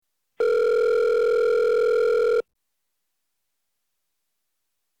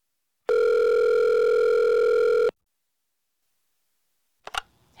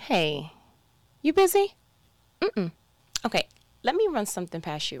You busy? Mm-mm. Okay, let me run something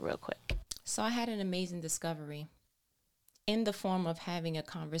past you real quick. So I had an amazing discovery in the form of having a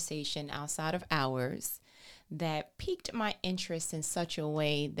conversation outside of hours that piqued my interest in such a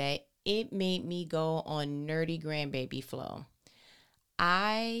way that it made me go on nerdy grandbaby flow.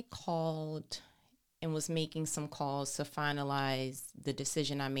 I called and was making some calls to finalize the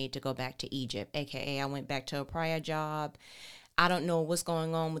decision I made to go back to Egypt, aka I went back to a prior job. I don't know what's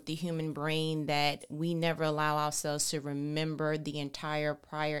going on with the human brain that we never allow ourselves to remember the entire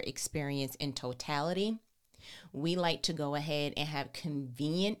prior experience in totality. We like to go ahead and have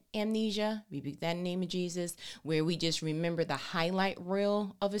convenient amnesia, rebuke that in the name of Jesus, where we just remember the highlight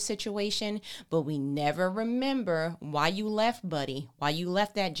reel of a situation, but we never remember why you left, buddy, why you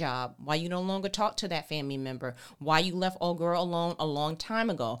left that job, why you no longer talk to that family member, why you left old girl alone a long time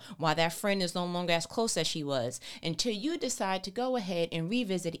ago, why that friend is no longer as close as she was, until you decide to go ahead and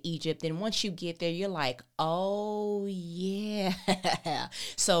revisit Egypt. And once you get there, you're like, oh yeah.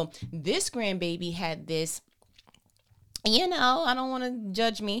 So this grandbaby had this, I don't want to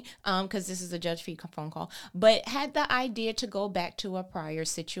judge me because this is a judge-free phone call, but had the idea to go back to a prior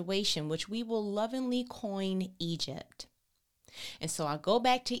situation, which we will lovingly coin Egypt. And so I go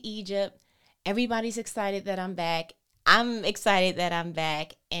back to Egypt. Everybody's excited that I'm back. I'm excited that I'm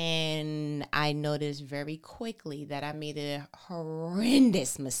back. And I noticed very quickly that I made a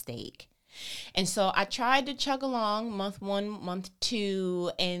horrendous mistake. And so I tried to chug along month one, month two,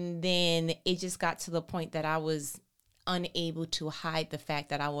 and then it just got to the point that I was unable to hide the fact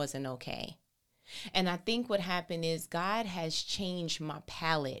that I wasn't okay. And I think what happened is God has changed my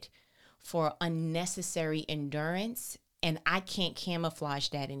palate for unnecessary endurance, and I can't camouflage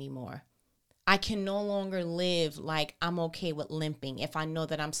that anymore. I can no longer live like I'm okay with limping if I know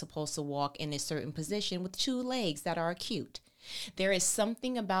that I'm supposed to walk in a certain position with two legs that are acute. There is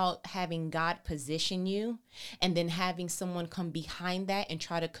something about having God position you and then having someone come behind that and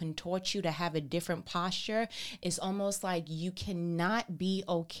try to contort you to have a different posture. It's almost like you cannot be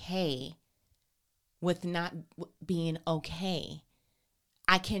okay with not being okay.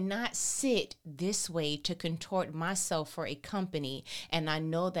 I cannot sit this way to contort myself for a company, and I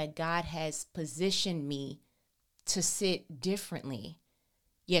know that God has positioned me to sit differently.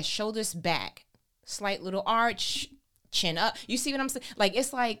 Yes, shoulders back, slight little arch, chin up. You see what I'm saying? Like,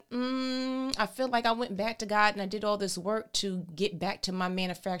 it's like, I feel like I went back to God and I did all this work to get back to my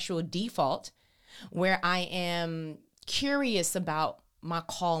manufactural default, where I am curious about my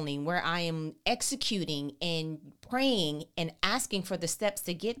calling, where I am executing and praying and asking for the steps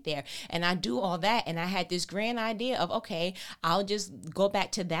to get there. And I do all that. And I had this grand idea of, okay, I'll just go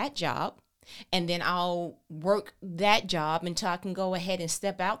back to that job. And then I'll work that job until I can go ahead and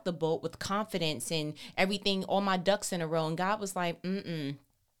step out the boat with confidence and everything, all my ducks in a row. And God was like,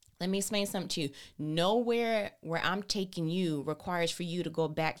 let me explain something to you. Nowhere where I'm taking you requires for you to go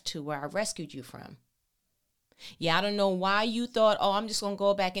back to where I rescued you from. Yeah, I don't know why you thought, oh, I'm just going to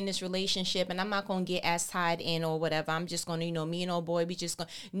go back in this relationship and I'm not going to get as tied in or whatever. I'm just going to, me and old boy, we just going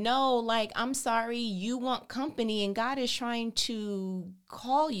to. No, like, I'm sorry, you want company and God is trying to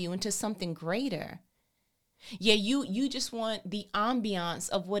call you into something greater. Yeah, you just want the ambiance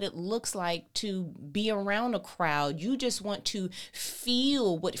of what it looks like to be around a crowd. You just want to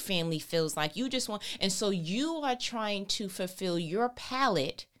feel what family feels like. You just want, and so you are trying to fulfill your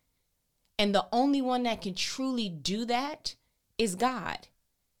palate. And the only one that can truly do that is God.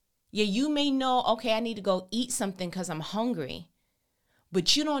 Yeah, you may know, okay, I need to go eat something because I'm hungry.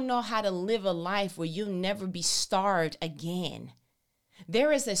 But you don't know how to live a life where you'll never be starved again.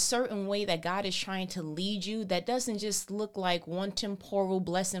 There is a certain way that God is trying to lead you that doesn't just look like one temporal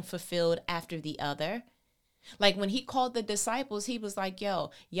blessing fulfilled after the other. Like when he called the disciples, he was like,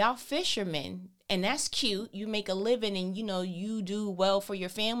 yo, y'all fishermen. And that's cute. You make a living and, you do well for your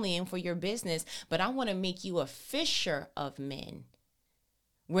family and for your business. But I want to make you a fisher of men.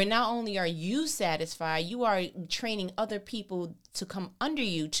 Where not only are you satisfied, you are training other people to come under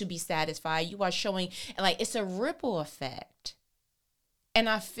you to be satisfied. You are showing, like, it's a ripple effect. And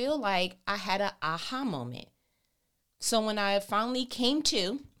I feel like I had an aha moment. So when I finally came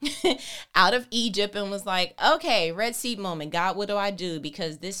to out of Egypt and was like, okay, Red Sea moment, God, what do I do?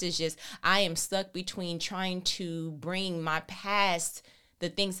 Because this is just, I am stuck between trying to bring my past, the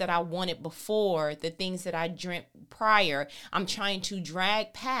things that I wanted before, the things that I dreamt prior. I'm trying to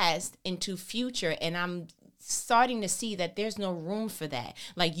drag past into future, and I'm starting to see that there's no room for that.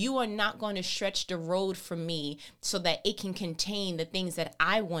 Like, you are not going to stretch the road for me so that it can contain the things that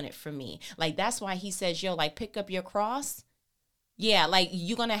I wanted for me. Like, that's why he says, yo, like, pick up your cross. Yeah, like,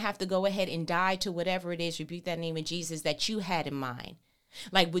 you're going to have to go ahead and die to whatever it is, rebuke that name of Jesus, that you had in mind.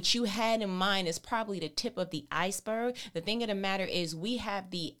 Like what you had in mind is probably the tip of the iceberg. The thing of the matter is we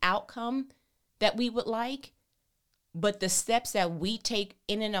have the outcome that we would like, but the steps that we take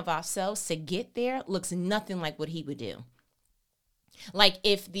in and of ourselves to get there looks nothing like what he would do. Like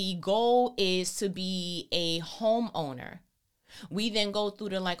if the goal is to be a homeowner, we then go through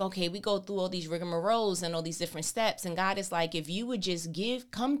we go through all these rigmaroles and all these different steps. And God is like, if you would just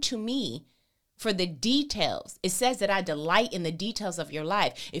come to me for the details. It says that I delight in the details of your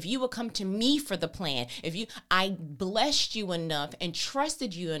life. If you would come to me for the plan, I blessed you enough and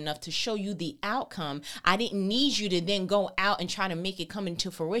trusted you enough to show you the outcome. I didn't need you to then go out and try to make it come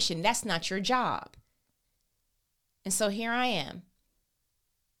into fruition. That's not your job. And so here I am,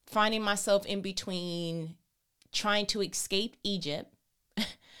 finding myself in between trying to escape Egypt,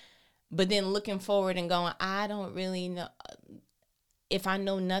 but then looking forward and going, I don't really know. If I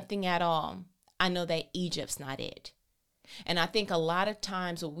know nothing at all, I know that Egypt's not it. And I think a lot of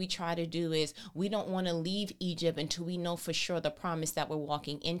times what we try to do is we don't want to leave Egypt until we know for sure the promise that we're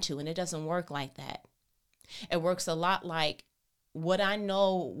walking into. And it doesn't work like that. It works a lot like what I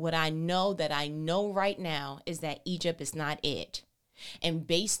know that I know right now is that Egypt is not it. And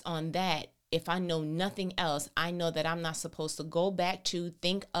based on that, if I know nothing else, I know that I'm not supposed to go back to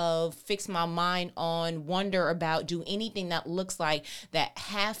think of, fix my mind on, wonder about, do anything that looks like that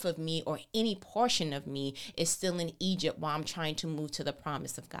half of me or any portion of me is still in Egypt while I'm trying to move to the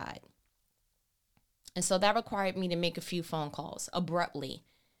promise of God. And so that required me to make a few phone calls abruptly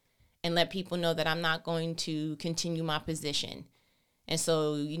and let people know that I'm not going to continue my position. And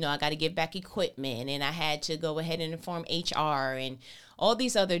so, I got to give back equipment, and I had to go ahead and inform HR and all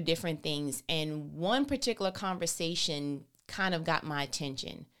these other different things. And one particular conversation kind of got my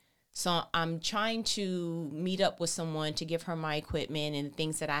attention. So I'm trying to meet up with someone to give her my equipment and the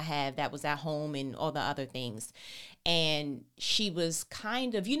things that I have that was at home and all the other things. And she was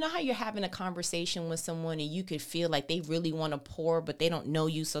kind of, how you're having a conversation with someone and you could feel like they really want to pour, but they don't know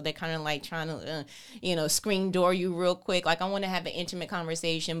you. So they're kind of like trying to, screen door you real quick. Like, I want to have an intimate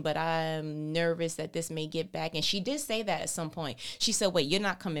conversation, but I'm nervous that this may get back. And she did say that at some point. She said, wait, you're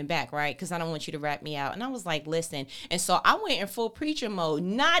not coming back, right? Because I don't want you to rat me out. And I was like, listen. And so I went in full preacher mode,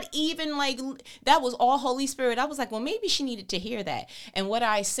 not even like that was all Holy Spirit. I was like, well, maybe she needed to hear that. And what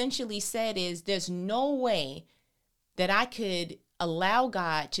I essentially said is there's no way that I could allow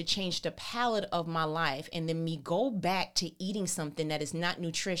God to change the palette of my life and then me go back to eating something that is not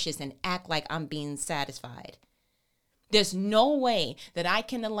nutritious and act like I'm being satisfied. There's no way that I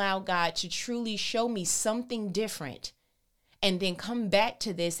can allow God to truly show me something different and then come back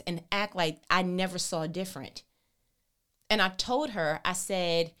to this and act like I never saw different. And I told her, I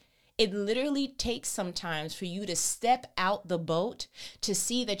said, it literally takes sometimes for you to step out the boat to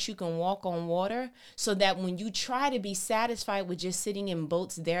see that you can walk on water so that when you try to be satisfied with just sitting in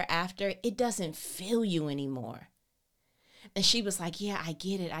boats thereafter, it doesn't fill you anymore. And she was like, yeah, I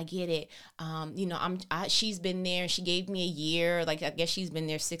get it. She's been there. She gave me a year. Like, I guess she's been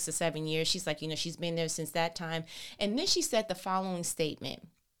there 6 or 7 years. She's like, she's been there since that time. And then she said the following statement.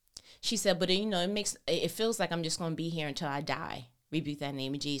 She said, but it feels like I'm just going to be here until I die. Rebuke that in the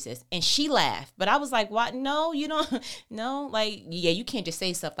name of Jesus. And she laughed. But I was like, what? No, you don't. No, like, yeah, you can't just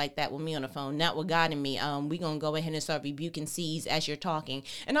say stuff like that with me on the phone. Not with God and me. We're going to go ahead and start rebuking seas as you're talking.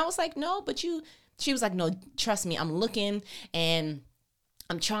 And I was like, no, but she was like, no, trust me. I'm looking and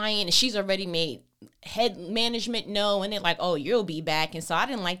I'm trying. And she's already made head management know. And they're like, oh, you'll be back. And so I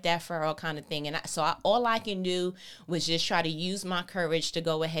didn't like that for all kind of thing. And all I can do was just try to use my courage to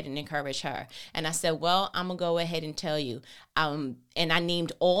go ahead and encourage her. And I said, well, I'm going to go ahead and tell you. And I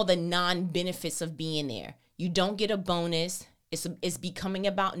named all the non-benefits of being there. You don't get a bonus. It's becoming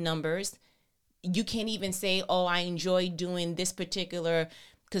about numbers. You can't even say, oh, I enjoy doing this particular,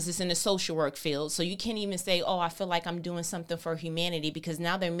 because it's in the social work field. So you can't even say, oh, I feel like I'm doing something for humanity, because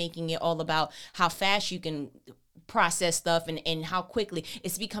now they're making it all about how fast you can process stuff and how quickly.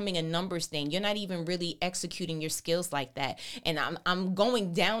 It's becoming a numbers thing. You're not even really executing your skills like that. And I'm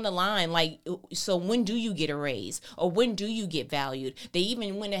going down the line, like, so when do you get a raise? Or when do you get valued? They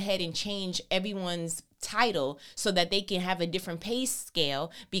even went ahead and changed everyone's title so that they can have a different pay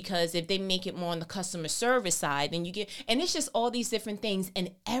scale, because if they make it more on the customer service side, then you get, and it's just all these different things.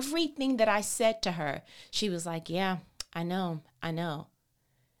 And everything that I said to her, she was like, yeah, I know.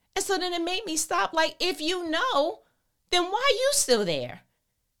 And so then it made me stop. Like, if you know, then why are you still there?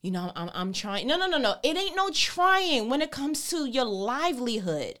 I'm trying. No. It ain't no trying when it comes to your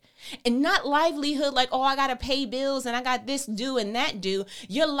livelihood. And not livelihood like, oh, I got to pay bills and I got this due and that due.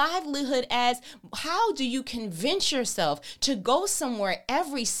 Your livelihood as how do you convince yourself to go somewhere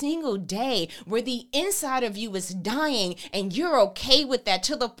every single day where the inside of you is dying and you're okay with that,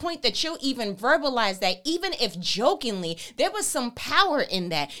 to the point that you'll even verbalize that, even if jokingly. There was some power in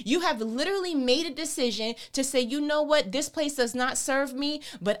that. You have literally made a decision to say, you know what, this place does not serve me,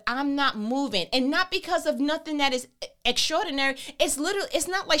 but I'm not moving. And not because of nothing that is extraordinary. It's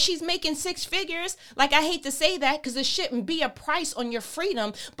not like she's making six figures. Like, I hate to say that because it shouldn't be a price on your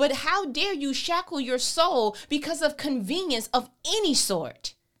freedom, but how dare you shackle your soul because of convenience of any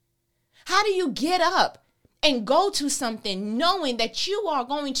sort? How do you get up and go to something knowing that you are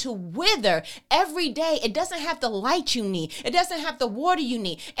going to wither every day? It doesn't have the light you need. It doesn't have the water you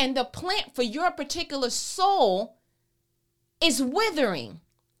need. And the plant for your particular soul is withering.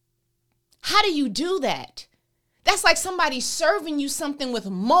 How do you do that? That's like somebody serving you something with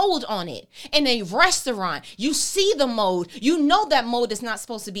mold on it in a restaurant. You see the mold. You know that mold is not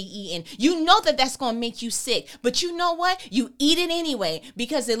supposed to be eaten. You know that that's going to make you sick. But you know what? You eat it anyway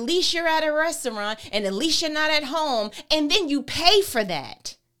because at least you're at a restaurant and at least you're not at home. And then you pay for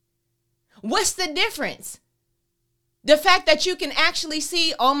that. What's the difference? The fact that you can actually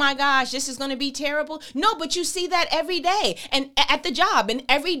see, oh my gosh, this is going to be terrible. No, but you see that every day and at the job, and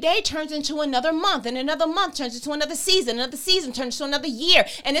every day turns into another month, and another month turns into another season turns into another year.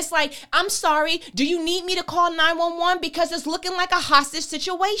 And it's like, I'm sorry, do you need me to call 911 because it's looking like a hostage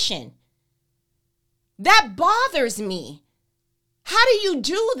situation? That bothers me. How do you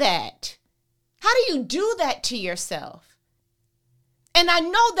do that? How do you do that to yourself? And I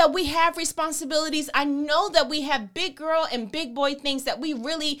know that we have responsibilities. I know that we have big girl and big boy things that we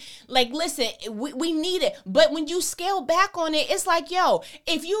really like. Listen, we need it. But when you scale back on it, it's like, yo,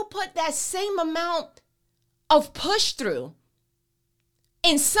 if you put that same amount of push through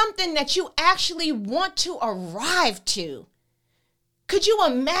in something that you actually want to arrive to, could you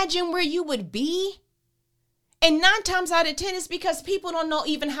imagine where you would be? And 9 times out of 10, it's because people don't know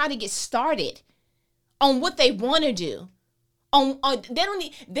even how to get started on what they want to do.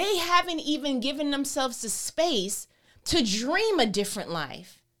 They haven't even given themselves the space to dream a different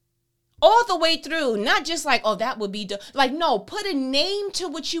life all the way through. Not just like, oh, that would be like, no, put a name to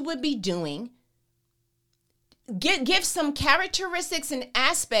what you would be doing. Give some characteristics and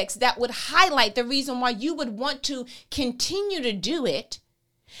aspects that would highlight the reason why you would want to continue to do it.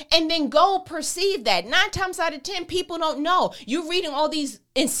 And then go perceive that. 9 times out of 10, people don't know. You're reading all these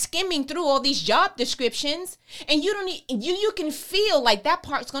and skimming through all these job descriptions, and you can feel like that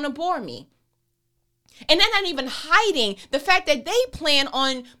part's going to bore me. And they're not even hiding the fact that they plan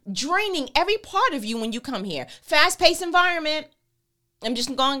on draining every part of you when you come here. Fast-paced environment. I'm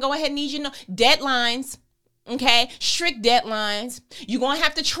just going to go ahead and need you to know. Deadlines. Okay? Strict deadlines. You're going to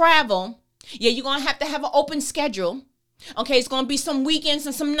have to travel. Yeah, you're going to have an open schedule. Okay, it's going to be some weekends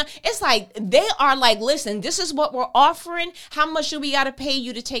and some, it's like, they are like, listen, this is what we're offering. How much do we got to pay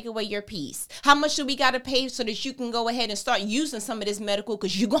you to take away your peace? How much do we got to pay so that you can go ahead and start using some of this medical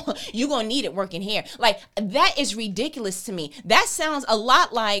because you're going to need it working here? Like, that is ridiculous to me. That sounds a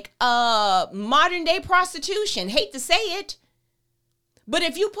lot like modern day prostitution. Hate to say it. But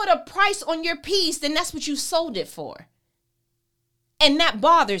if you put a price on your peace, then that's what you sold it for. And that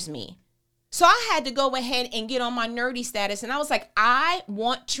bothers me. So I had to go ahead and get on my nerdy status. And I was like, I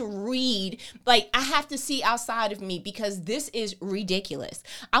want to read. Like, I have to see outside of me because this is ridiculous.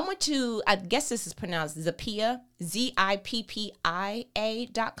 I went to, I guess this is pronounced Zippia, ZIPPIA.com.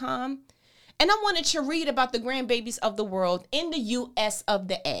 And I wanted to read about the grandbabies of the world in the US of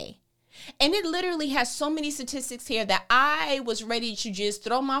the A. And it literally has so many statistics here that I was ready to just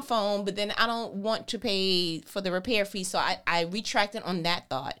throw my phone, but then I don't want to pay for the repair fee. So I retracted on that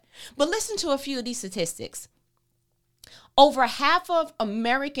thought. But listen to a few of these statistics. Over half of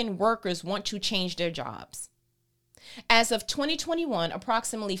American workers want to change their jobs. As of 2021,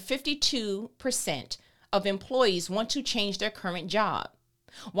 approximately 52% of employees want to change their current job,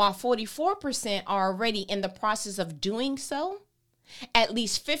 while 44% are already in the process of doing so. At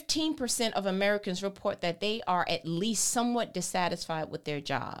least 15% of Americans report that they are at least somewhat dissatisfied with their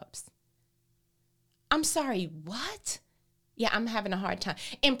jobs. I'm sorry, what? Yeah, I'm having a hard time.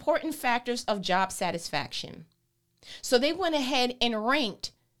 Important factors of job satisfaction. So they went ahead and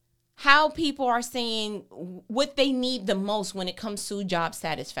ranked how people are saying what they need the most when it comes to job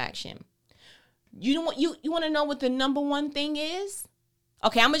satisfaction. You want to know what the number one thing is?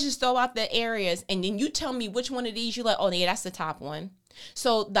 Okay, I'm going to just throw out the areas and then you tell me which one of these you like. Oh, yeah, that's the top one.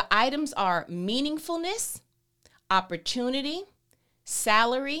 So the items are meaningfulness, opportunity,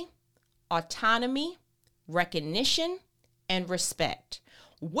 salary, autonomy, recognition, and respect.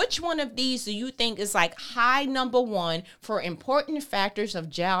 Which one of these do you think is like high number one for important factors of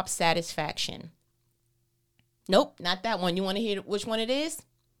job satisfaction? Nope, not that one. You want to hear which one it is?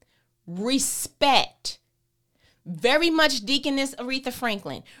 Respect. Very much Deaconess Aretha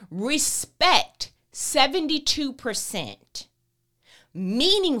Franklin. Respect, 72%.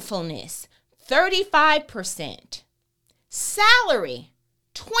 Meaningfulness, 35%. Salary,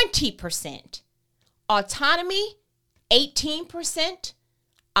 20%. Autonomy, 18%.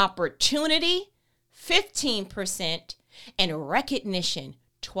 Opportunity, 15%. And recognition,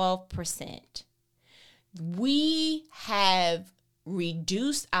 12%. We have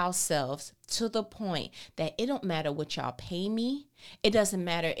reduced ourselves to the point that it don't matter what y'all pay me. It doesn't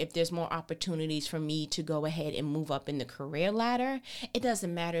matter if there's more opportunities for me to go ahead and move up in the career ladder. It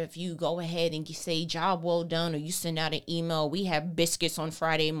doesn't matter if you go ahead and you say job well done, or you send out an email, we have biscuits on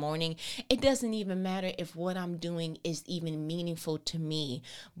Friday morning. It doesn't even matter if what I'm doing is even meaningful to me.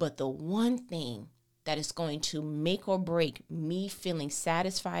 But the one thing that is going to make or break me feeling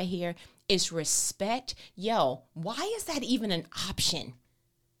satisfied here is respect. Yo, why is that even an option?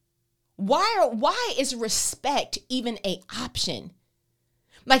 Why is respect even an option?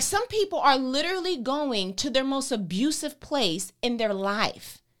 Like, some people are literally going to their most abusive place in their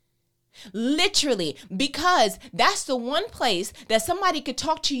life. Literally, because that's the one place that somebody could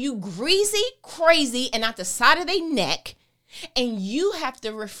talk to you greasy, crazy, and out the side of their neck, and you have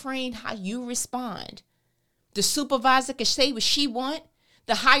to refrain how you respond. The supervisor can say what she want.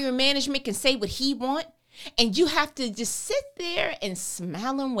 The higher management can say what he want. And you have to just sit there and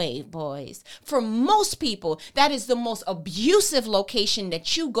smile and wave, boys. For most people, that is the most abusive location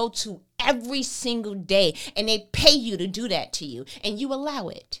that you go to every single day. And they pay you to do that to you. And you allow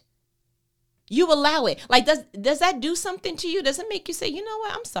it. You allow it. Like, does that do something to you? Does it make you say, you know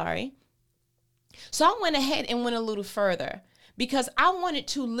what, I'm sorry? So I went ahead and went a little further, because I wanted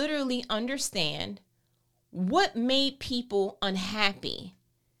to literally understand what made people unhappy.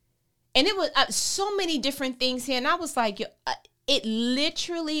 And it was so many different things here. And I was like, it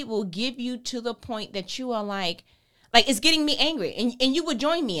literally will give you to the point that you are like it's getting me angry. And you would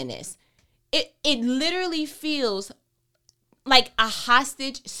join me in this. It literally feels like a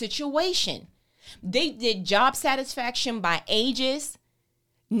hostage situation. They did job satisfaction by ages.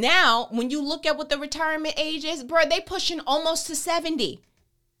 Now, when you look at what the retirement age is, bro, they pushing almost to 70.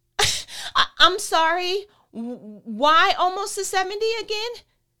 I'm sorry. Why almost to 70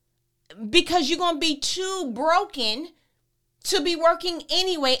 again? Because you're going to be too broken to be working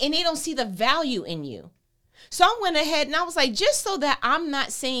anyway, and they don't see the value in you. So I went ahead and I was like, just so that I'm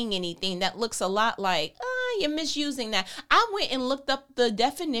not saying anything that looks a lot like, you're misusing that, I went and looked up the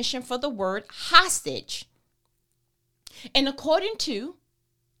definition for the word hostage. And according to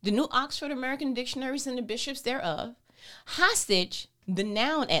the New Oxford American Dictionaries and the bishops thereof, hostage, the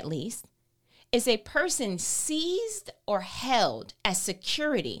noun at least, is a person seized or held as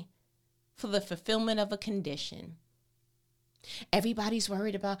security for the fulfillment of a condition. Everybody's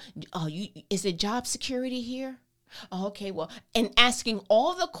worried about, is it job security here? Oh, okay, well, and asking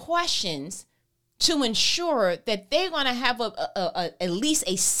all the questions to ensure that they're going to have at least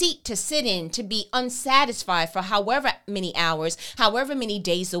a seat to sit in, to be unsatisfied for however many hours, however many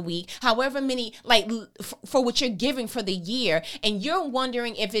days a week, however many, for what you're giving for the year. And you're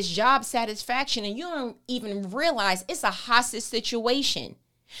wondering if it's job satisfaction, and you don't even realize it's a hostage situation.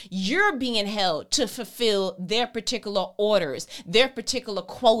 You're being held to fulfill their particular orders, their particular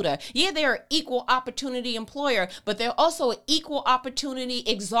quota. Yeah, they're an equal opportunity employer, but they're also an equal opportunity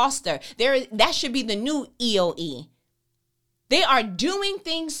exhauster. That should be the new EOE. They are doing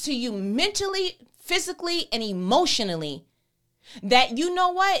things to you mentally, physically, and emotionally that, you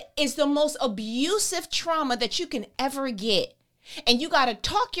know what, is the most abusive trauma that you can ever get. And you got to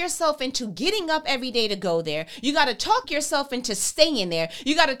talk yourself into getting up every day to go there. You got to talk yourself into staying there.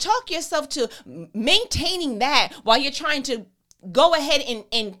 You got to talk yourself to maintaining that while you're trying to go ahead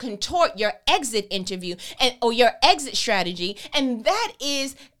and contort your exit interview or your exit strategy. And that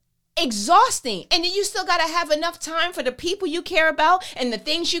is exhausting. And then you still got to have enough time for the people you care about and the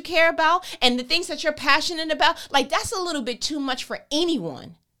things you care about and the things that you're passionate about. Like, that's a little bit too much for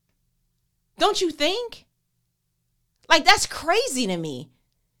anyone. Don't you think? Like, that's crazy to me.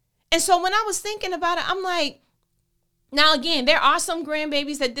 And so when I was thinking about it, I'm like, now again, there are some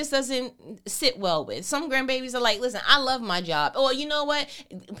grandbabies that this doesn't sit well with. Some grandbabies are like, listen, I love my job. Oh, you know what?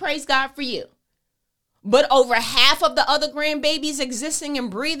 Praise God for you. But over half of the other grandbabies existing and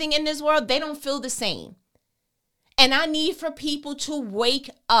breathing in this world, they don't feel the same. And I need for people to wake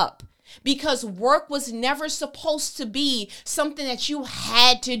up. because work was never supposed to be something that you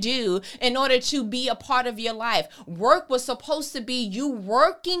had to do in order to be a part of your life. Work was supposed to be you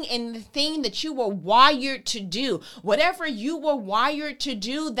working in the thing that you were wired to do. Whatever you were wired to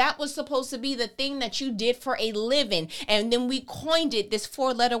do, that was supposed to be the thing that you did for a living. And then we coined it, this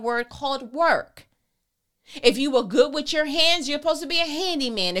 4-letter word called work. If you were good with your hands, you're supposed to be a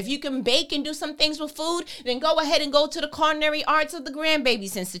handyman. If you can bake and do some things with food, then go ahead and go to the culinary arts of the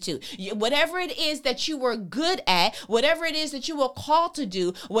Grandbabies Institute. Whatever it is that you were good at, whatever it is that you were called to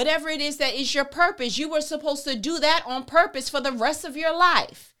do, whatever it is that is your purpose, you were supposed to do that on purpose for the rest of your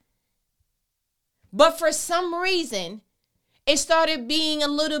life. But for some reason, it started being a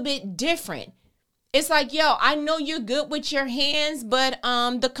little bit different. It's like, yo, I know you're good with your hands, but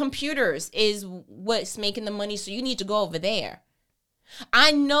the computers is what's making the money, so you need to go over there.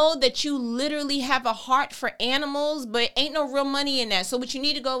 I know that you literally have a heart for animals, but ain't no real money in that. So what you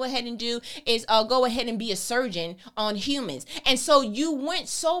need to go ahead and do is go ahead and be a surgeon on humans. And so you went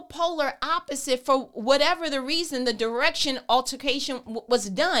so polar opposite for whatever the reason, the direction altercation was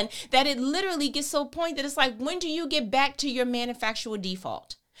done, that it literally gets to a point that it's like, when do you get back to your manufacturer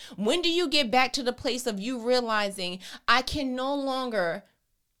default? When do you get back to the place of you realizing I can no longer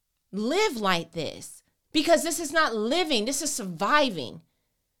live like this? Because this is not living. This is surviving.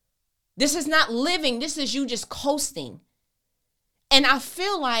 This is not living. This is you just coasting. And I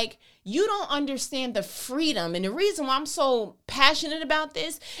feel like you don't understand the freedom. And the reason why I'm so passionate about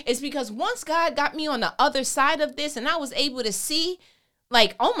this is because once God got me on the other side of this and I was able to see,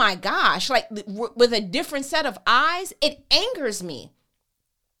 like, oh my gosh, like with a different set of eyes, it angers me.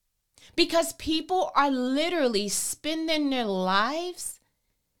 Because people are literally spending their lives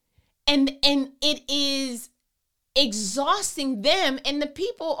and it is exhausting them and the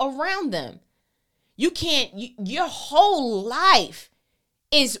people around them. Your whole life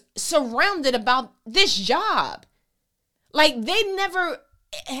is surrounded about this job. Like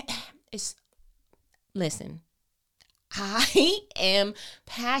listen, I am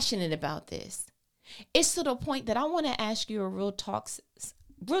passionate about this. It's to the point that I want to ask you a real talk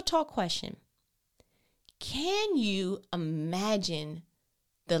question. Can you imagine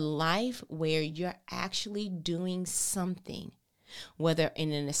the life where you're actually doing something, whether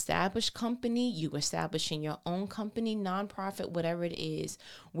in an established company, you establishing your own company, nonprofit, whatever it is,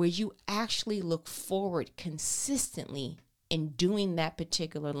 where you actually look forward consistently in doing that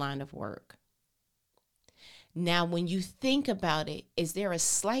particular line of work? Now, when you think about it, is there a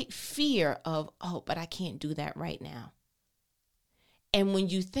slight fear of, oh, but I can't do that right now? And when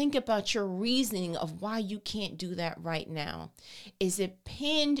you think about your reasoning of why you can't do that right now, is it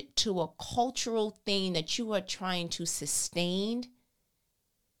pinned to a cultural thing that you are trying to sustain?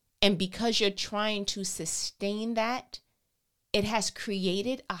 And because you're trying to sustain that, it has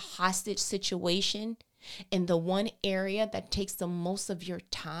created a hostage situation in the one area that takes the most of your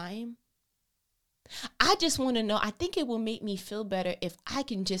time? I just want to know, I think it will make me feel better if I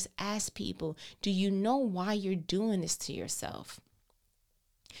can just ask people, do you know why you're doing this to yourself?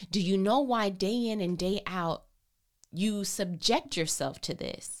 Do you know why day in and day out you subject yourself to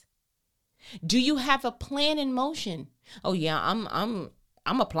this? Do you have a plan in motion? Oh yeah, I'm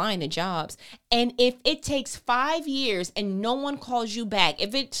applying to jobs. And if it takes 5 years and no one calls you back,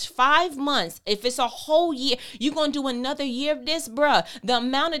 if it's 5 months, if it's a whole year, you're going to do another year of this, bruh. The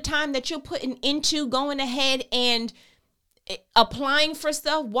amount of time that you're putting into going ahead and applying for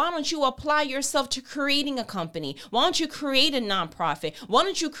stuff, why don't you apply yourself to creating a company? Why don't you create a nonprofit? Why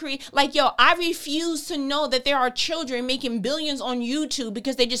don't you create, like, yo, I refuse to know that there are children making billions on YouTube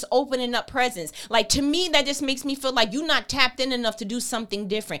because they just opening up presents. Like, to me, that just makes me feel like you're not tapped in enough to do something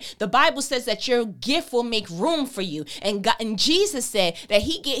different. The Bible says that your gift will make room for you. And God, and Jesus said that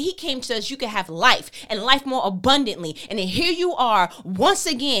he came to us, you could have life and life more abundantly. And then here you are, once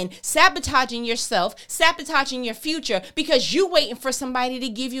again, sabotaging yourself, sabotaging your future because you waiting for somebody to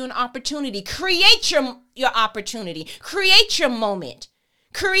give you an opportunity. Create your opportunity. Create your moment.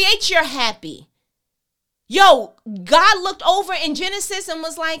 Create your happy. Yo, God looked over in Genesis and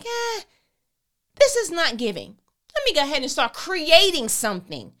was like, this is not giving. Let me go ahead and start creating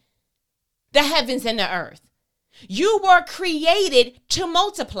something. The heavens and the earth. You were created to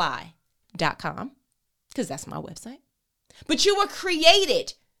multiply.com, because that's my website. But you were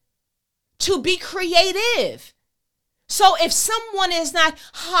created to be creative. So if someone is not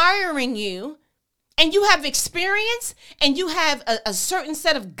hiring you and you have experience and you have a certain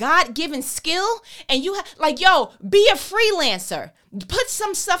set of God-given skill and you have, like, yo, be a freelancer. Put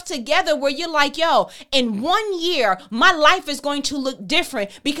some stuff together where you're like, yo, in 1 year, my life is going to look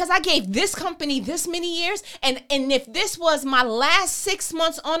different because I gave this company this many years. And if this was my last 6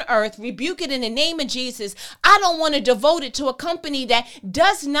 months on earth, rebuke it in the name of Jesus. I don't want to devote it to a company that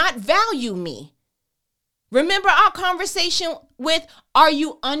does not value me. Remember our conversation with, are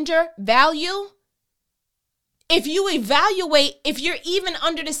you undervalued? If you evaluate, if you're even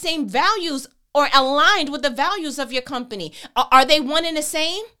under the same values or aligned with the values of your company, are they one and the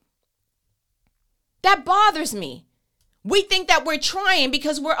same? That bothers me. We think that we're trying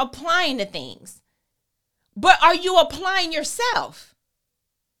because we're applying to things. But are you applying yourself?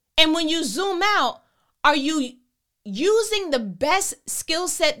 And when you zoom out, are you using the best skill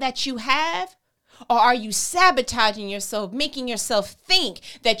set that you have? Or are you sabotaging yourself, making yourself think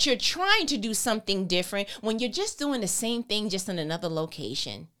that you're trying to do something different when you're just doing the same thing just in another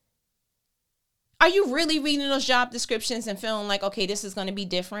location? Are you really reading those job descriptions and feeling like, okay, this is going to be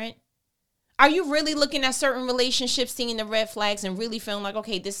different? Are you really looking at certain relationships, seeing the red flags and really feeling like,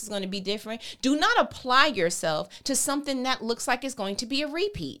 okay, this is going to be different? Do not apply yourself to something that looks like it's going to be a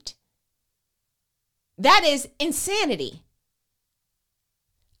repeat. That is insanity.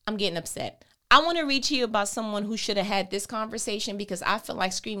 I'm getting upset. I want to read to you about someone who should have had this conversation because I feel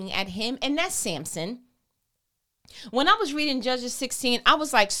like screaming at him, and that's Samson. When I was reading Judges 16, I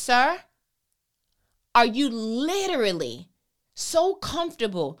was like, sir, are you literally so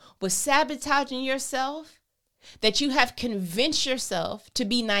comfortable with sabotaging yourself that you have convinced yourself to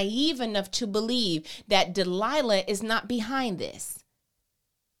be naive enough to believe that Delilah is not behind this?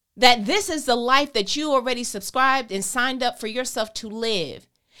 That this is the life that you already subscribed and signed up for yourself to live.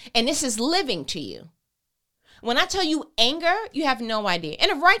 And this is living to you. When I tell you anger, you have no idea.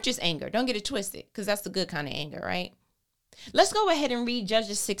 And a righteous anger. Don't get it twisted, because that's the good kind of anger, right? Let's go ahead and read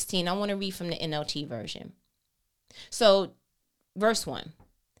Judges 16. I want to read from the NLT version. So, verse 1.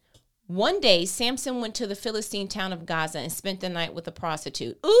 One day, Samson went to the Philistine town of Gaza and spent the night with a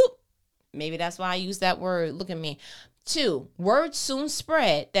prostitute. Oop! Maybe that's why I use that word. Look at me. 2. Word soon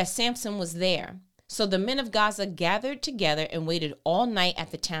spread that Samson was there. So the men of Gaza gathered together and waited all night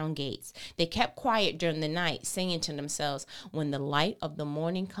at the town gates. They kept quiet during the night, saying to themselves, when the light of the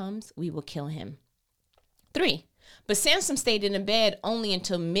morning comes, we will kill him. 3. But Samson stayed in the bed only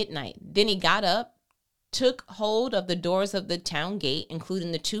until midnight. Then he got up, took hold of the doors of the town gate,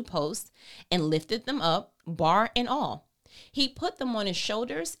 including the 2 posts, and lifted them up, bar and all. He put them on his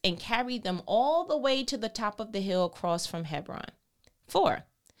shoulders and carried them all the way to the top of the hill across from Hebron. 4.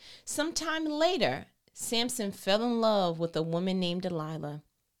 Sometime later, Samson fell in love with a woman named Delilah,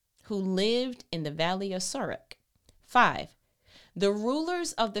 who lived in the valley of Sorek. 5. The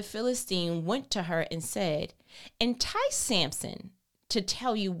rulers of the Philistine went to her and said, entice Samson to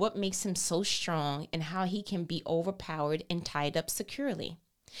tell you what makes him so strong and how he can be overpowered and tied up securely.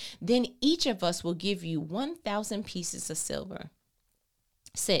 Then each of us will give you 1,000 pieces of silver.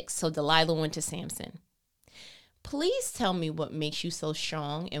 6. So Delilah went to Samson. Please tell me what makes you so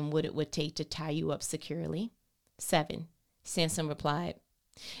strong and what it would take to tie you up securely. 7. Samson replied,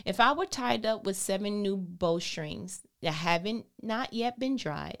 if I were tied up with 7 new bowstrings that haven't not yet been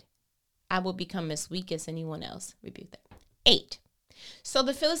dried, I will become as weak as anyone else. Repeat that. 8. So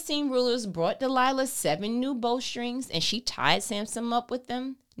the Philistine rulers brought Delilah 7 new bowstrings, and she tied Samson up with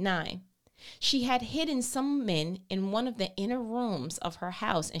them. 9. She had hidden some men in one of the inner rooms of her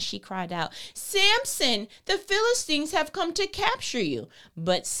house, and she cried out, Samson, the Philistines have come to capture you.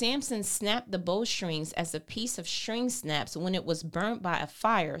 But Samson snapped the bowstrings as a piece of string snaps when it was burnt by a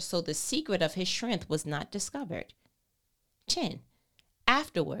fire, so the secret of his strength was not discovered. 10.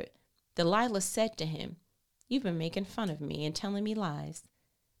 Afterward, Delilah said to him, you've been making fun of me and telling me lies.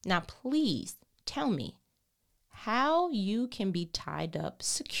 Now please tell me how you can be tied up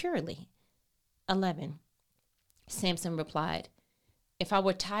securely. 11. Samson replied, if I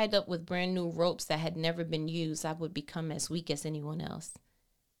were tied up with brand new ropes that had never been used, I would become as weak as anyone else.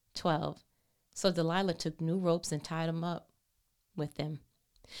 12. So Delilah took new ropes and tied them up with them.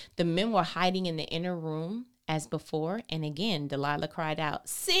 The men were hiding in the inner room as before, and again Delilah cried out,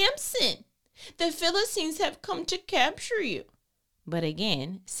 Samson, the Philistines have come to capture you. But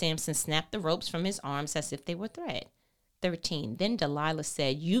again, Samson snapped the ropes from his arms as if they were thread. 13. Then Delilah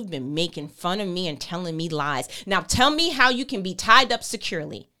said, you've been making fun of me and telling me lies. Now tell me how you can be tied up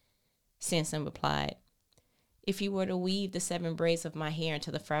securely. Samson replied, if you were to weave the 7 braids of my hair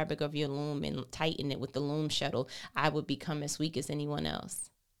into the fabric of your loom and tighten it with the loom shuttle, I would become as weak as anyone else.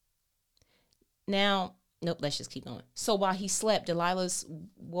 Now, nope, let's just keep going. So while he slept, Delilah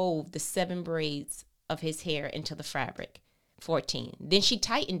wove the 7 braids of his hair into the fabric. 14. Then she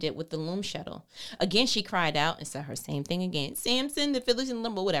tightened it with the loom shuttle. Again, she cried out and said her same thing again. Samson, the Philistine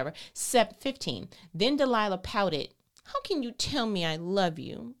lumber, whatever. 15. Then Delilah pouted. How can you tell me I love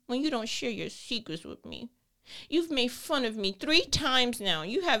you when you don't share your secrets with me? You've made fun of me 3 times now.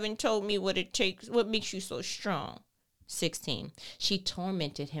 You haven't told me what it takes, what makes you so strong. 16. She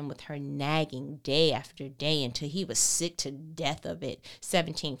tormented him with her nagging day after day until he was sick to death of it.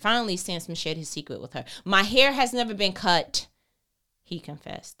 17. Finally, Samson shared his secret with her. My hair has never been cut, he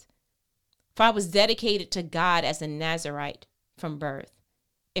confessed. For I was dedicated to God as a Nazirite from birth.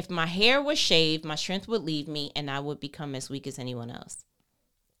 If my hair was shaved, my strength would leave me and I would become as weak as anyone else.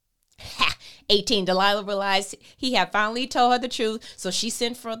 18. Delilah realized he had finally told her the truth, so she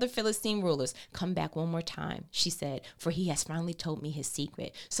sent for the Philistine rulers. Come back one more time, she said, for he has finally told me his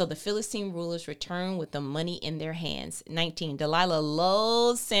secret. So the Philistine rulers returned with the money in their hands. 19. Delilah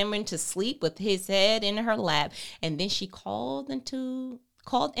lulled Samson to sleep with his head in her lap, and then she called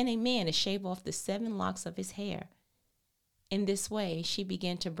in a man to shave off the 7 locks of his hair. In this way, she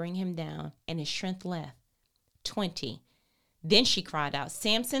began to bring him down, and his strength left. 20. Then she cried out,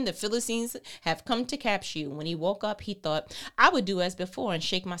 Samson, the Philistines have come to capture you. When he woke up, he thought, I would do as before and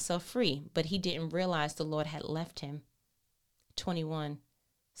shake myself free. But he didn't realize the Lord had left him. 21.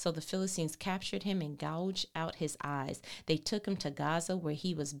 So the Philistines captured him and gouged out his eyes. They took him to Gaza, where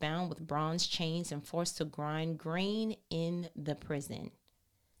he was bound with bronze chains and forced to grind grain in the prison.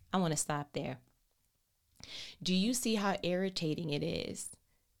 I want to stop there. Do you see how irritating it is?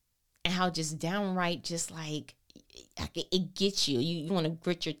 And how just downright just like it gets you. You want to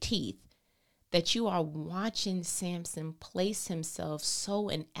grit your teeth. That you are watching Samson place himself so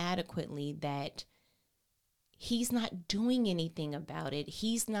inadequately that he's not doing anything about it.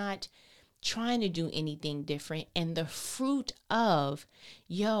 He's not trying to do anything different. And the fruit of,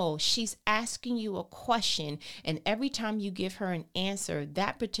 she's asking you a question, and every time you give her an answer,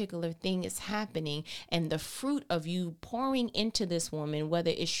 that particular thing is happening. And the fruit of you pouring into this woman,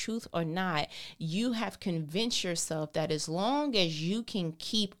 whether it's truth or not, you have convinced yourself that as long as you can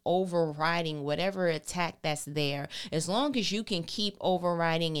keep overriding whatever attack that's there, as long as you can keep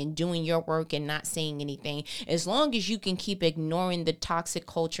overriding and doing your work and not saying anything, as long as you can keep ignoring the toxic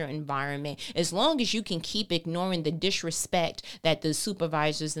culture environment, as long as you can keep ignoring the disrespect that the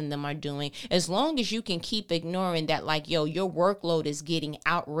supervisors in them are doing, as long as you can keep ignoring that, like, your workload is getting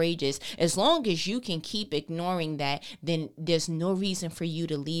outrageous, as long as you can keep ignoring that, then there's no reason for you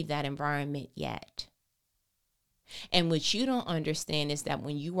to leave that environment yet. And what you don't understand is that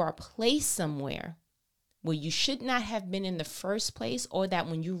when you are placed somewhere where you should not have been in the first place, or that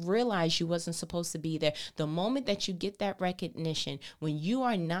when you realize you wasn't supposed to be there, the moment that you get that recognition, when you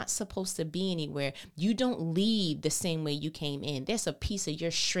are not supposed to be anywhere, you don't leave the same way you came in. There's a piece of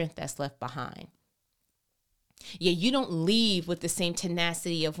your strength that's left behind. Yeah, you don't leave with the same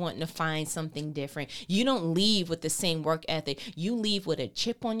tenacity of wanting to find something different. You don't leave with the same work ethic. You leave with a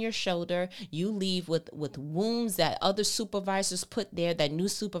chip on your shoulder. You leave with wounds that other supervisors put there that new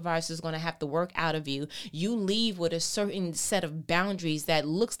supervisors are going to have to work out of you. You leave with a certain set of boundaries that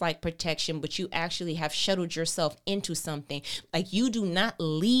looks like protection, but you actually have shuttled yourself into something. Like, you do not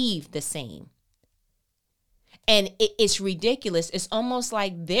leave the same. And it's ridiculous. It's almost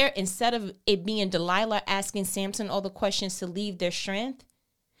like instead of it being Delilah asking Samson all the questions to leave their strength,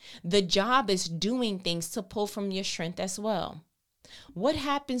 the job is doing things to pull from your strength as well. What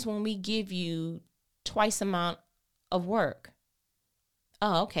happens when we give you twice amount of work?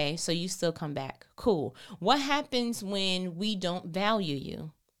 Oh, okay. So you still come back. Cool. What happens when we don't value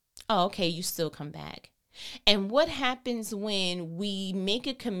you? Oh, okay. You still come back. And what happens when we make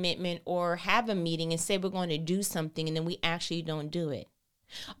a commitment or have a meeting and say we're going to do something and then we actually don't do it?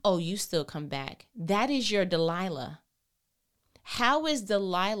 Oh, you still come back. That is your Delilah. How is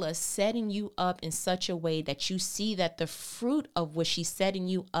Delilah setting you up in such a way that you see that the fruit of what she's setting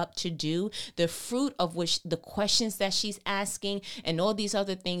you up to do, the fruit of which the questions that she's asking and all these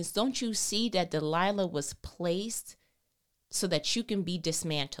other things, don't you see that Delilah was placed so that you can be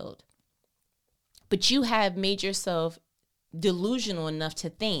dismantled? But you have made yourself delusional enough to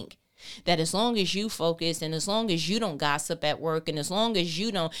think that as long as you focus and as long as you don't gossip at work and as long as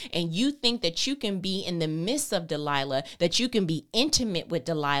you don't, and you think that you can be in the midst of Delilah, that you can be intimate with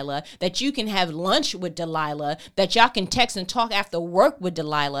Delilah, that you can have lunch with Delilah, that y'all can text and talk after work with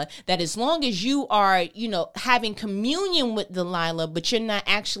Delilah, that as long as you are, having communion with Delilah, but you're not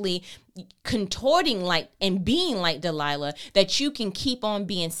actually contorting like and being like Delilah, that you can keep on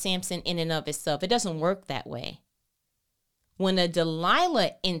being Samson in and of itself. It doesn't work that way. When a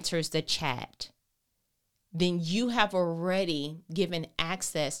Delilah enters the chat, then you have already given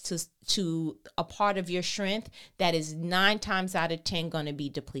access to a part of your strength that is 9 times out of 10 going to be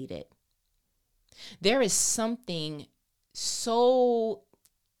depleted. There is something so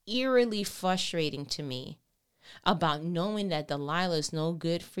eerily frustrating to me about knowing that Delilah is no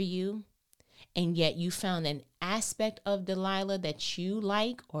good for you, and yet you found an aspect of Delilah that you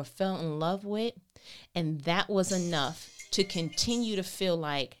like or fell in love with, and that was enough to continue to feel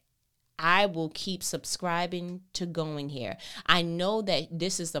like, I will keep subscribing to going here. I know that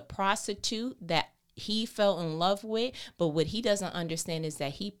this is a prostitute that he fell in love with, but what he doesn't understand is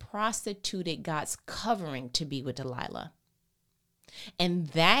that he prostituted God's covering to be with Delilah. And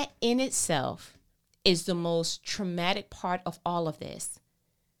that in itself is the most traumatic part of all of this,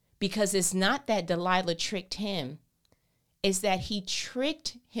 because it's not that Delilah tricked him, it's that he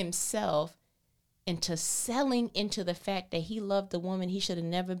tricked himself into selling into the fact that he loved the woman he should have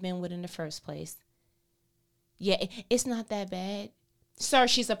never been with in the first place. Yeah, it's not that bad. Sir,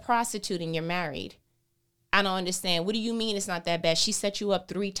 she's a prostitute and you're married. I don't understand. What do you mean it's not that bad? She set you up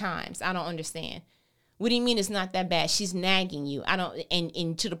 3 times. I don't understand. What do you mean it's not that bad? She's nagging you.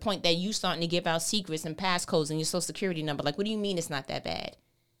 And to the point that you starting to give out secrets and passcodes and your social security number. Like, what do you mean it's not that bad?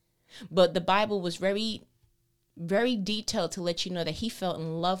 But the Bible was very, very detailed to let you know that he fell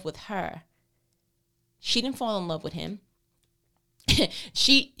in love with her. She didn't fall in love with him.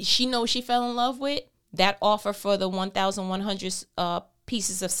 She knows she fell in love with that offer for the 1,100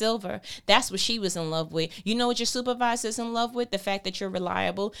 pieces of silver. That's what she was in love with. You know what your supervisor's in love with? The fact that you're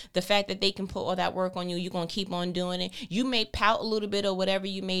reliable, the fact that they can put all that work on you. You're going to keep on doing it. You may pout a little bit or whatever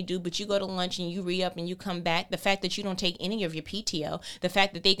you may do, but you go to lunch and you re-up and you come back. The fact that you don't take any of your PTO, the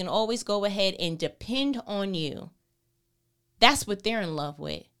fact that they can always go ahead and depend on you. That's what they're in love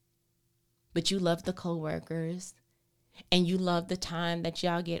with. But you love the coworkers, and you love the time that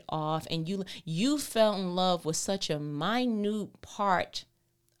y'all get off, and you fell in love with such a minute part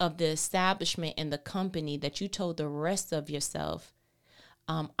of the establishment and the company that you told the rest of yourself,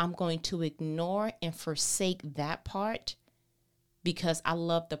 I'm going to ignore and forsake that part because I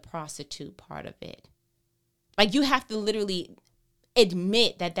love the prostitute part of it. Like, you have to literally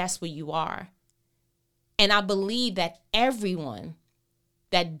admit that that's what you are. And I believe that everyone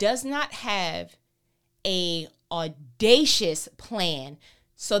that does not have a audacious plan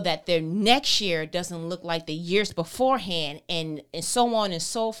so that their next year doesn't look like the years beforehand and so on and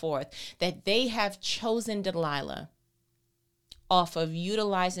so forth, that they have chosen Delilah off of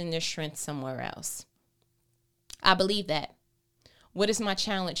utilizing their strength somewhere else. I believe that. What is my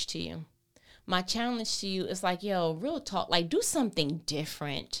challenge to you? My challenge to you is like, yo, real talk, like, do something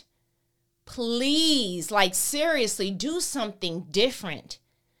different. Please, like, seriously, do something different.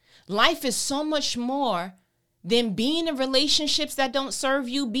 Life is so much more than being in relationships that don't serve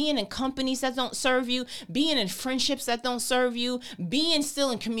you, being in companies that don't serve you, being in friendships that don't serve you, being still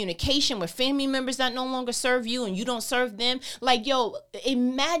in communication with family members that no longer serve you and you don't serve them. Like, yo,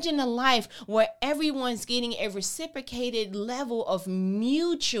 imagine a life where everyone's getting a reciprocated level of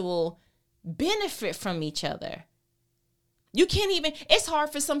mutual benefit from each other. You can't even, it's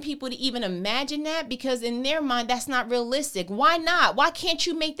hard for some people to even imagine that because in their mind, that's not realistic. Why not? Why can't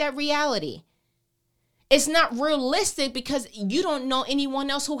you make that reality? It's not realistic because you don't know anyone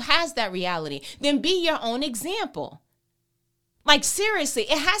else who has that reality. Then be your own example. Like, seriously,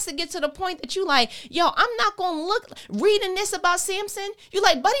 it has to get to the point that you like, yo, I'm not going to look, reading this about Samson, you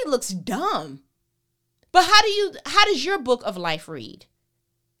like, buddy looks dumb. But how does your book of life read?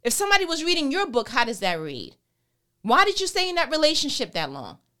 If somebody was reading your book, how does that read? Why did you stay in that relationship that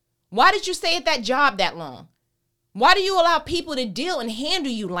long? Why did you stay at that job that long? Why do you allow people to deal and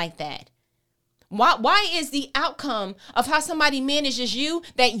handle you like that? Why is the outcome of how somebody manages you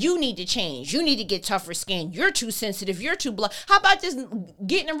that you need to change? You need to get tougher skin. You're too sensitive. You're too blunt. How about just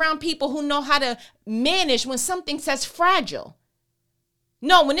getting around people who know how to manage when something says fragile?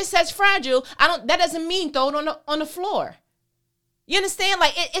 No, when it says fragile, that doesn't mean throw it on the floor. You understand?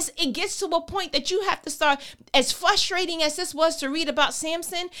 Like, it gets to a point that you have to start, as frustrating as this was to read about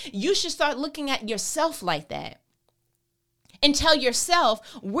Samson, you should start looking at yourself like that. And tell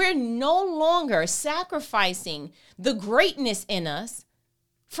yourself, we're no longer sacrificing the greatness in us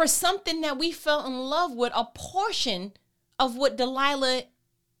for something that we fell in love with, a portion of what Delilah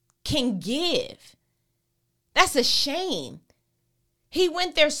can give. That's a shame. He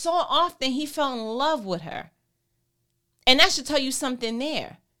went there so often, he fell in love with her. And that should tell you something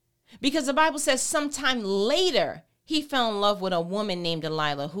there. Because the Bible says sometime later, he fell in love with a woman named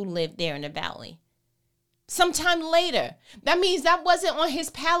Delilah who lived there in the valley. Sometime later. That means that wasn't on his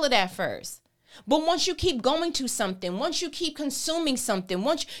palate at first. But once you keep going to something, once you keep consuming something,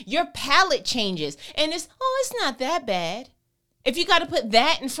 once your palate changes and it's not that bad. If you got to put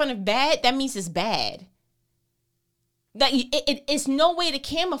that in front of bad, that means it's bad. It's no way to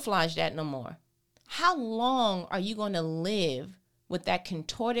camouflage that no more. How long are you going to live with that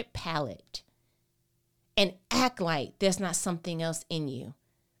contorted palate and act like there's not something else in you,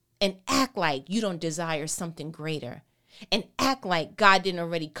 and act like you don't desire something greater, and act like God didn't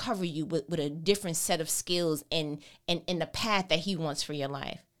already cover you with a different set of skills and the path that he wants for your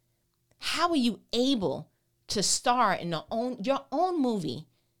life? How are you able to star in your own movie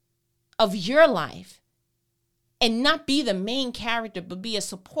of your life and not be the main character, but be a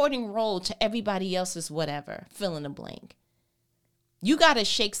supporting role to everybody else's whatever, fill in the blank? You got to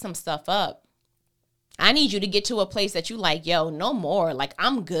shake some stuff up. I need you to get to a place that you like, yo, no more. Like,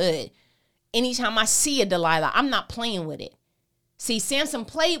 I'm good. Anytime I see a Delilah, I'm not playing with it. See, Samson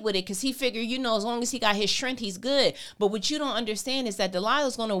played with it because he figured, as long as he got his strength, he's good. But what you don't understand is that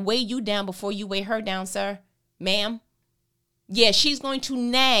Delilah's going to weigh you down before you weigh her down, sir, ma'am. Yeah, she's going to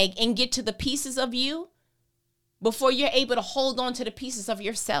nag and get to the pieces of you before you're able to hold on to the pieces of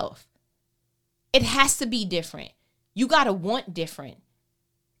yourself. It has to be different. You got to want different.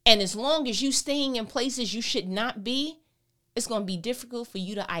 And as long as you staying in places you should not be, it's going to be difficult for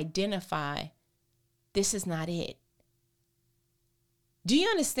you to identify this is not it. Do you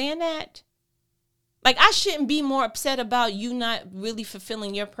understand that? Like, I shouldn't be more upset about you not really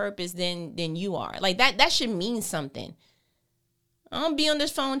fulfilling your purpose than you are. Like, that should mean something. I don't be on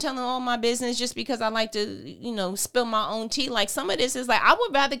this phone telling all my business just because I like to, spill my own tea. Like, some of this is like, I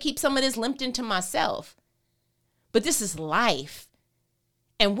would rather keep some of this limped into myself. But this is life.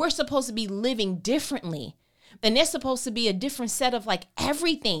 And we're supposed to be living differently. And there's supposed to be a different set of like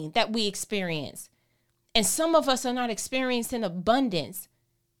everything that we experience. And some of us are not experiencing abundance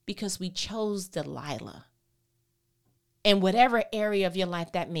because we chose Delilah in whatever area of your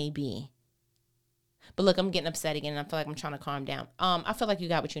life that may be. But look, I'm getting upset again. And I feel like I'm trying to calm down. I feel like you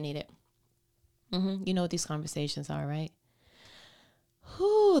got what you needed. You know what these conversations are, right?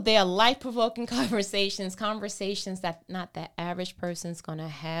 They are life-provoking conversations that not the average person's going to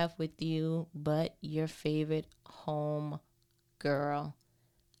have with you, but your favorite home girl.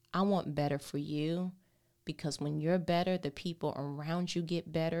 I want better for you because when you're better, the people around you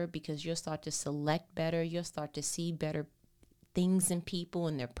get better because you'll start to select better. You'll start to see better things in people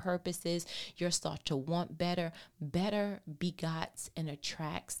and their purposes. You'll start to want better. Better begots and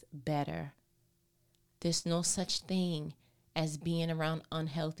attracts better. There's no such thing as being around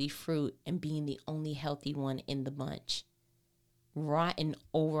unhealthy fruit and being the only healthy one in the bunch. Rotten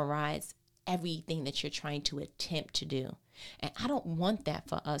overrides everything that you're trying to attempt to do. And I don't want that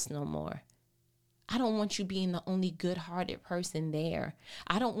for us no more. I don't want you being the only good-hearted person there.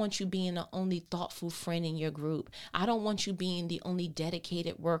 I don't want you being the only thoughtful friend in your group. I don't want you being the only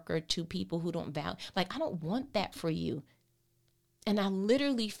dedicated worker to people who don't value. Like, I don't want that for you. And I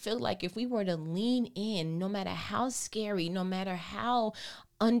literally feel like if we were to lean in, no matter how scary, no matter how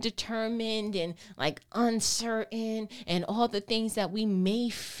undetermined and like uncertain and all the things that we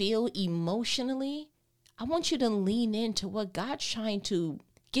may feel emotionally, I want you to lean into what God's trying to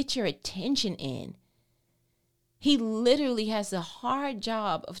get your attention in. He literally has a hard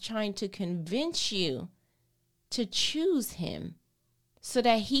job of trying to convince you to choose him so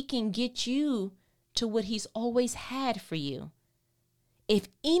that he can get you to what he's always had for you. If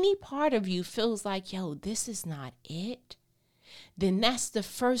any part of you feels like, yo, this is not it, then that's the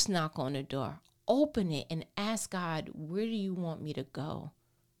first knock on the door. Open it and ask God, where do you want me to go?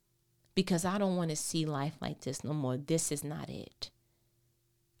 Because I don't want to see life like this no more. This is not it.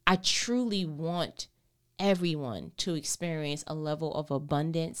 I truly want everyone to experience a level of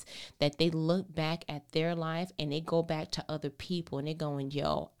abundance that they look back at their life and they go back to other people and they're going,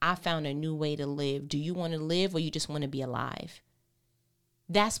 yo, I found a new way to live. Do you want to live or you just want to be alive?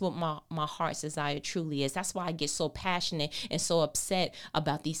 That's what my heart's desire truly is. That's why I get so passionate and so upset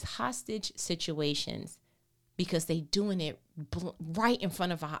about these hostage situations, because they doing it right in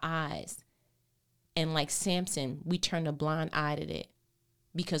front of our eyes. And like Samson, we turn a blind eye to it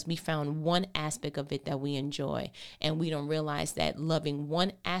because we found one aspect of it that we enjoy. And we don't realize that loving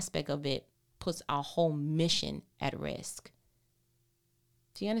one aspect of it puts our whole mission at risk.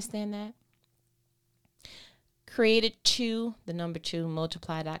 Do you understand that? Created the number 2,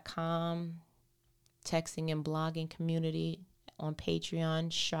 multiply.com, texting and blogging community on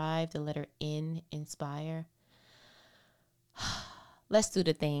Patreon, Strive, the letter N, inspire. Let's do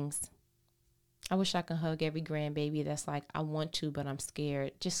the things. I wish I could hug every grandbaby that's like, I want to, but I'm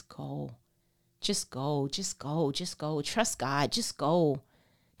scared. Just go. Just go. Just go. Just go. Trust God. Just go.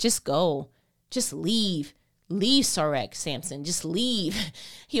 Just go. Just leave. Leave Sorek Samson. Just leave.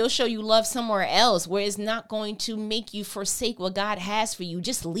 He'll show you love somewhere else where it's not going to make you forsake what God has for you.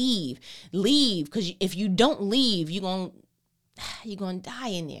 Just leave. Leave. Because if you don't leave, you're going to die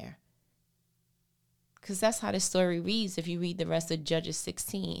in there. Because that's how the story reads if you read the rest of Judges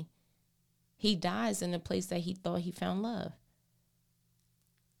 16. He dies in the place that he thought he found love.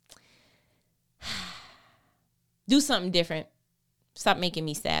 Do something different. Stop making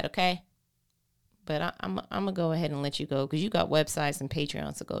me sad, okay? But I'm going to go ahead and let you go because you got websites and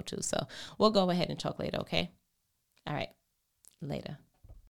Patreons to go to. So we'll go ahead and talk later, okay? All right. Later.